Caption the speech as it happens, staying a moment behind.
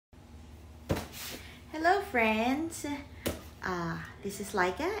Hello friends, this is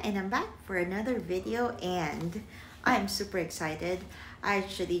Lyka and I'm back for another video and I'm super excited. I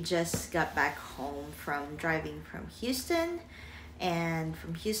actually just got back home from driving from Houston and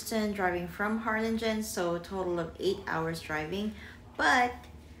from Houston driving from Harlingen, so a total of 8 hours driving. But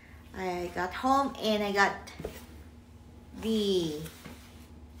I got home and I got the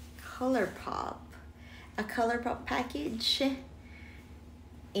a ColourPop package,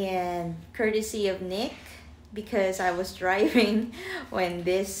 and courtesy of Nick, because I was driving when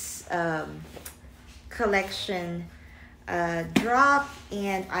this collection dropped,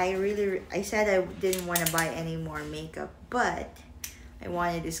 and I said I didn't want to buy any more makeup, but I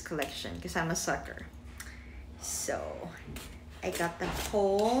wanted this collection because I'm a sucker. So I got the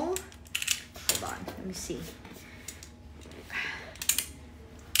whole, hold on, let me see,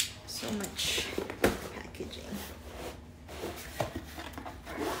 so much packaging.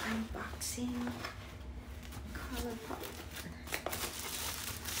 Unboxing ColourPop.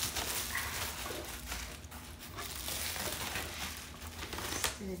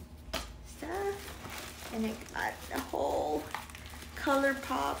 Stuff, and I got the whole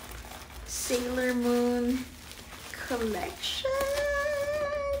ColourpopXSailorMoon collection.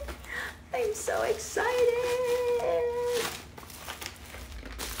 I'm so excited.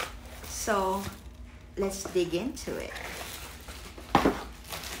 So let's dig into it.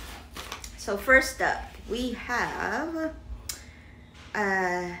 So first up, we have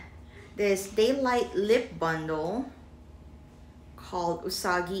this Daylight Lip Bundle called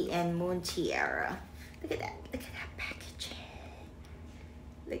Usagi and Moon Tiara. Look at that packaging.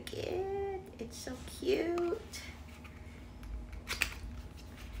 Look at it, it's so cute.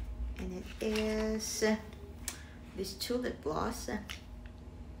 And it is this two lip gloss.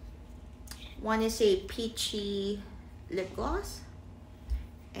 One is a peachy lip gloss,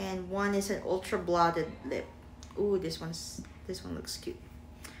 and one is an ultra blotted lip. Ooh, this one looks cute.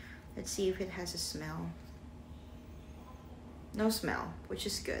 Let's see if it has a smell. No smell, which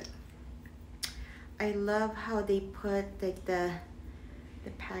is good. I love how they put like the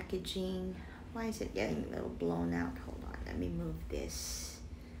packaging. Why is it getting a little blown out? Hold on, let me move this.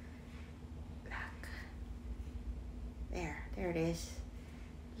 Look. There it is.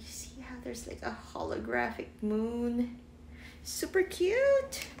 You see how there's like a holographic moon? Super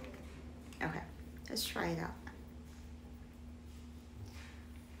cute. Okay, let's try it out.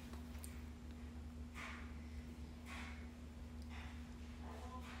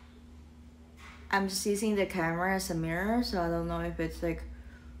 I'm just using the camera as a mirror, so I don't know if it's like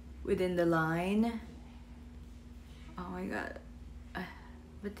within the line. Oh my god,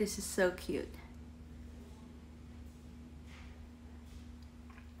 but this is so cute.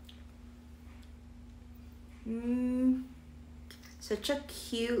 Such a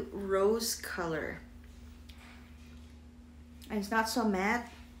cute rose color, and it's not so matte,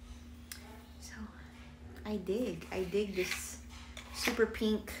 so I dig this super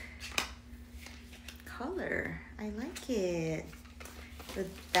pink color. I like it. But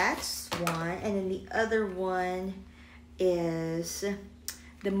that's one, and then the other one is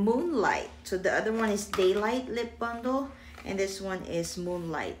the Moonlight. So the other one is Daylight Lip Bundle, and this one is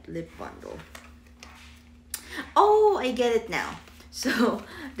Moonlight Lip Bundle. Oh, I get it now. So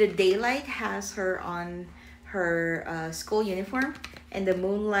the Daylight has her on her school uniform, and the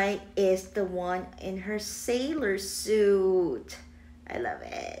Moonlight is the one in her sailor suit. I love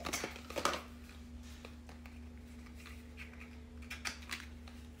it.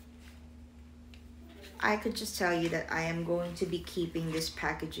 I could just tell you that I am going to be keeping this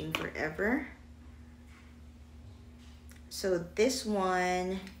packaging forever. So this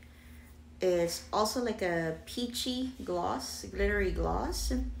one is also like a peachy gloss, glittery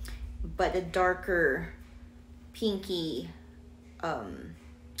gloss, but a darker pinky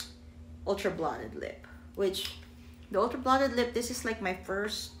ultra blotted lip, which the ultra blotted lip, this is like my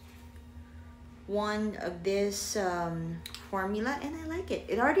first one of this formula, and I like it.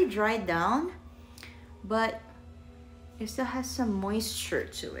 It already dried down, but it still has some moisture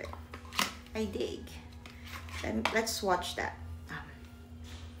to it. I dig. Let's swatch that.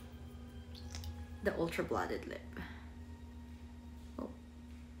 The ultra blotted lip. Oh.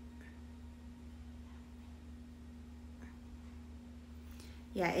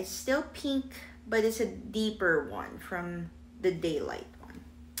 Yeah, it's still pink, but it's a deeper one from the Daylight one.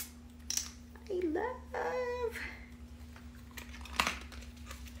 I love.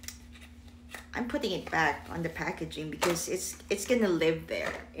 I'm putting it back on the packaging because it's gonna live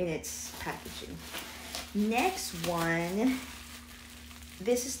there in its packaging. Next one,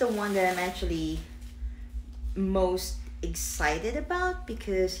 this is the one that I'm actually most excited about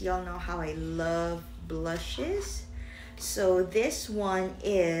because y'all know how I love blushes. So this one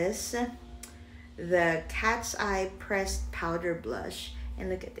is the Cat's Eye Pressed Powder Blush. And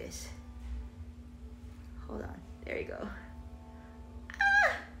look at this. Hold on. There you go.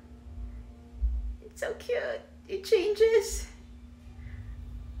 Ah! It's so cute. It changes.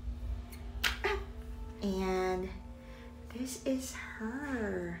 Ah! And this is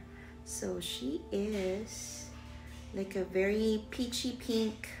her. So she is like a very peachy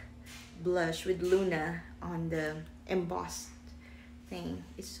pink blush with Luna on the embossed thing.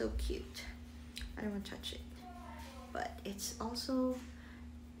 It's so cute. I don't want to touch it, but it's also,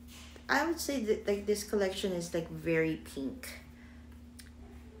 I would say that like this collection is like very pink,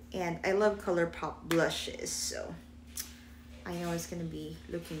 and I love ColourPop blushes, so I know it's gonna be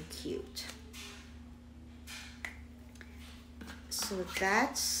looking cute. So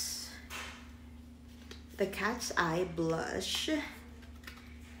that's the Cat's Eye blush.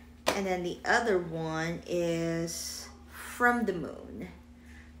 And then the other one is From the Moon.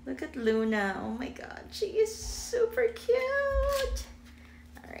 Look at Luna. Oh my god, she is super cute.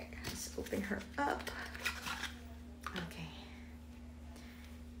 All right, let's open her up. Okay.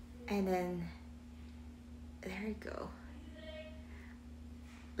 And then there you go.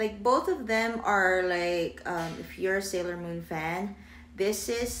 Like both of them are like, if you're a Sailor Moon fan, this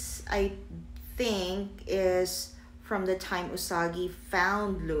is, I think, is from the time Usagi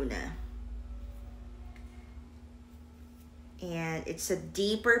found Luna. And it's a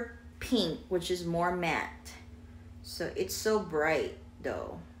deeper pink, which is more matte. So it's so bright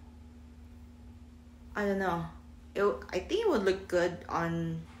though. I don't know. I think it would look good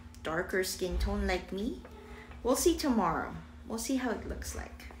on darker skin tone like me. We'll see tomorrow. We'll see how it looks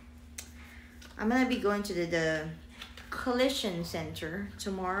like. I'm gonna be going to the collision center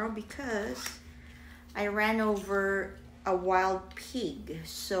tomorrow because I ran over a wild pig,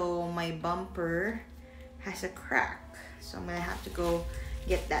 so my bumper has a crack, so I'm gonna have to go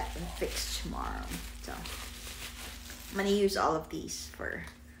get that one fixed tomorrow. So I'm gonna use all of these for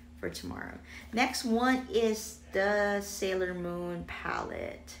tomorrow. Next one is the Sailor Moon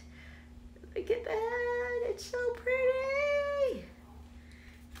palette. Look at that, it's so pretty.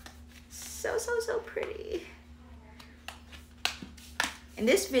 So pretty. And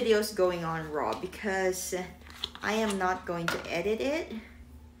this video is going on raw because I am not going to edit it.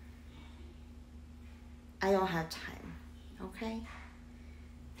 I don't have time, okay?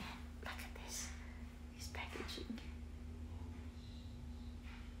 Look at this packaging.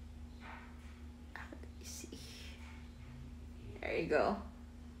 Let me see. There you go.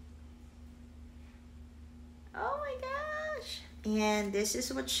 Oh my gosh. And this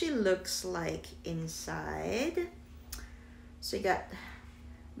is what she looks like inside. So you got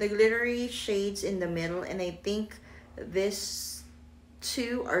the glittery shades in the middle, and I think this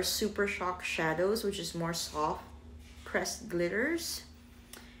two are Super Shock shadows, which is more soft pressed glitters.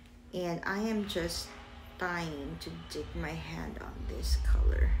 And I am just dying to dip my hand on this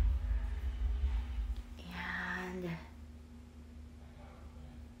color. And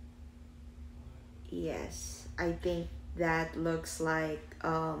yes, I think that looks like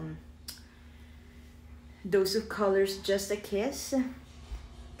Dose of Colors Just a Kiss,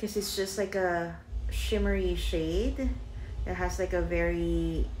 because it's just like a shimmery shade that has like a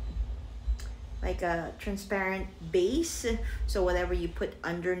very like a transparent base, so whatever you put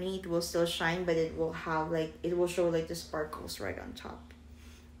underneath will still shine, but it will have like, it will show like the sparkles right on top.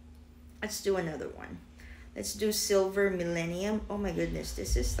 Let's do another one. Let's do Silver Millennium. Oh my goodness,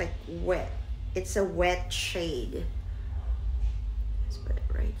 this is like wet. It's a wet shade. Let's put it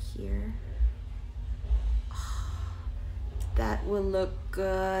right here. That will look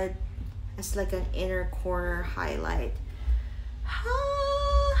good as like an inner corner highlight.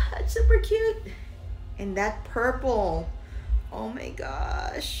 Ah, that's super cute. And that purple, oh my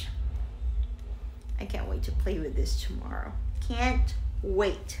gosh, I can't wait to play with this tomorrow. Can't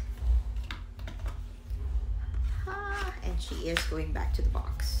wait. Ah, and she is going back to the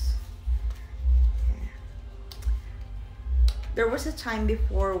box. Yeah. There was a time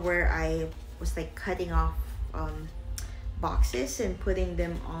before where I was like cutting off boxes and putting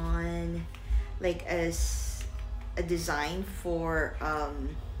them on like as a design for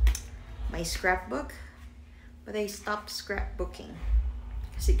my scrapbook, but I stopped scrapbooking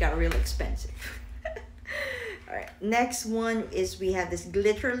because it got real expensive. All right, next one is we have this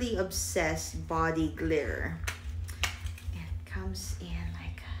Glitterly Obsessed Body Glitter. It comes in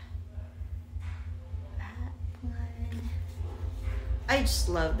like that one. I just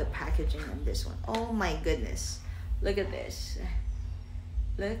love the packaging on this one. Oh my goodness. Look at this.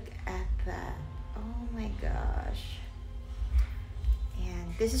 Look at that. Oh my gosh.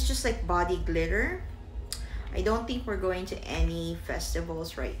 And this is just like body glitter. I don't think we're going to any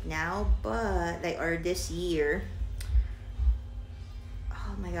festivals right now, but like, or this year.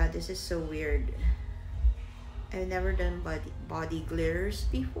 Oh my god, this is so weird. I've never done body glitters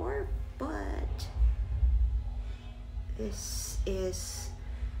before, but this is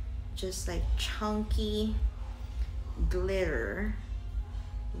just like chunky glitter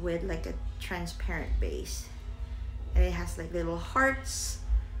with like a transparent base, and it has like little hearts,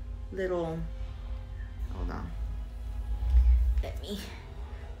 little, hold on, let me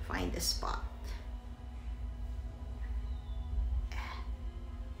find the spot.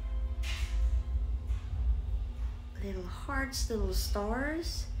 Little hearts, little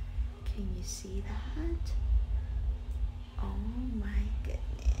stars. Can you see that? Oh my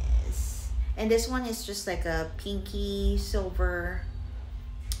goodness. And this one is just like a pinky silver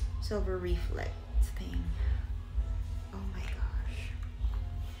reflect thing. Oh my gosh.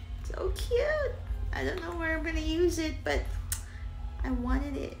 So cute. I don't know where I'm gonna use it, but I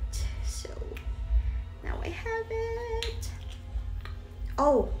wanted it. So now I have it.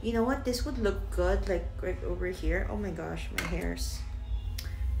 Oh, you know what? This would look good like right over here. Oh my gosh, my hairs.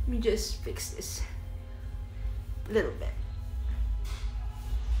 Let me just fix this a little bit.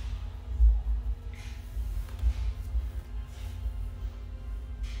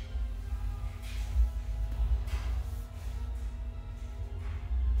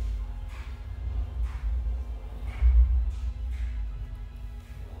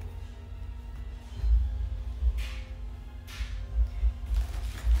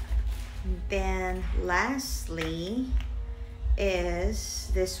 Then lastly is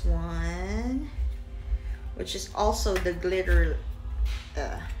this one, which is also the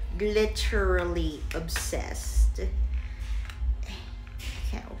glitterally obsessed. I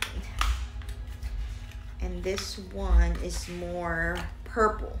can't open it. And this one is more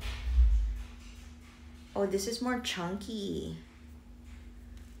purple. Oh, this is more chunky.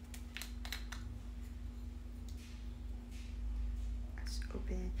 Let's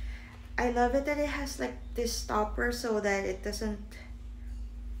open it. I love it that it has like this stopper so that it doesn't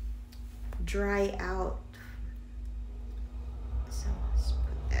dry out. So let's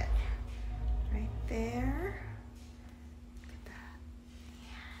put that right there. Look at that.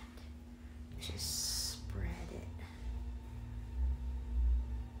 And just spread it.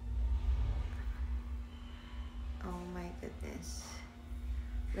 Oh my goodness.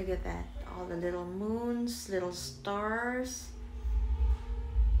 Look at that. All the little moons, little stars.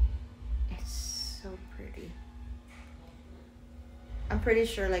 So pretty. I'm pretty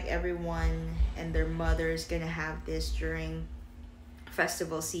sure like everyone and their mother is gonna have this during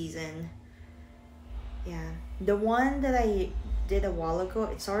festival season. Yeah, the one that I did a while ago,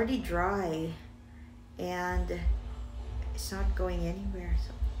 it's already dry and it's not going anywhere.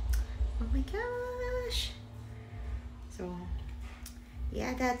 So, oh my gosh. So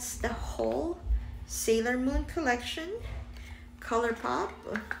yeah, that's the whole Sailor Moon collection, ColourPop.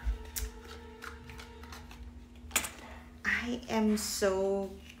 I am so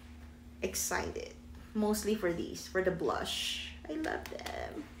excited, mostly for these, for the blush. I love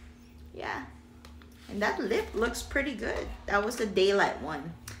them. Yeah. And that lip looks pretty good. That was the Daylight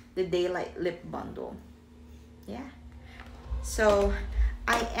one, the Daylight lip bundle. Yeah. So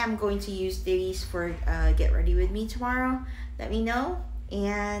I am going to use these for Get Ready With Me tomorrow. Let me know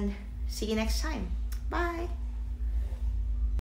and see you next time. Bye.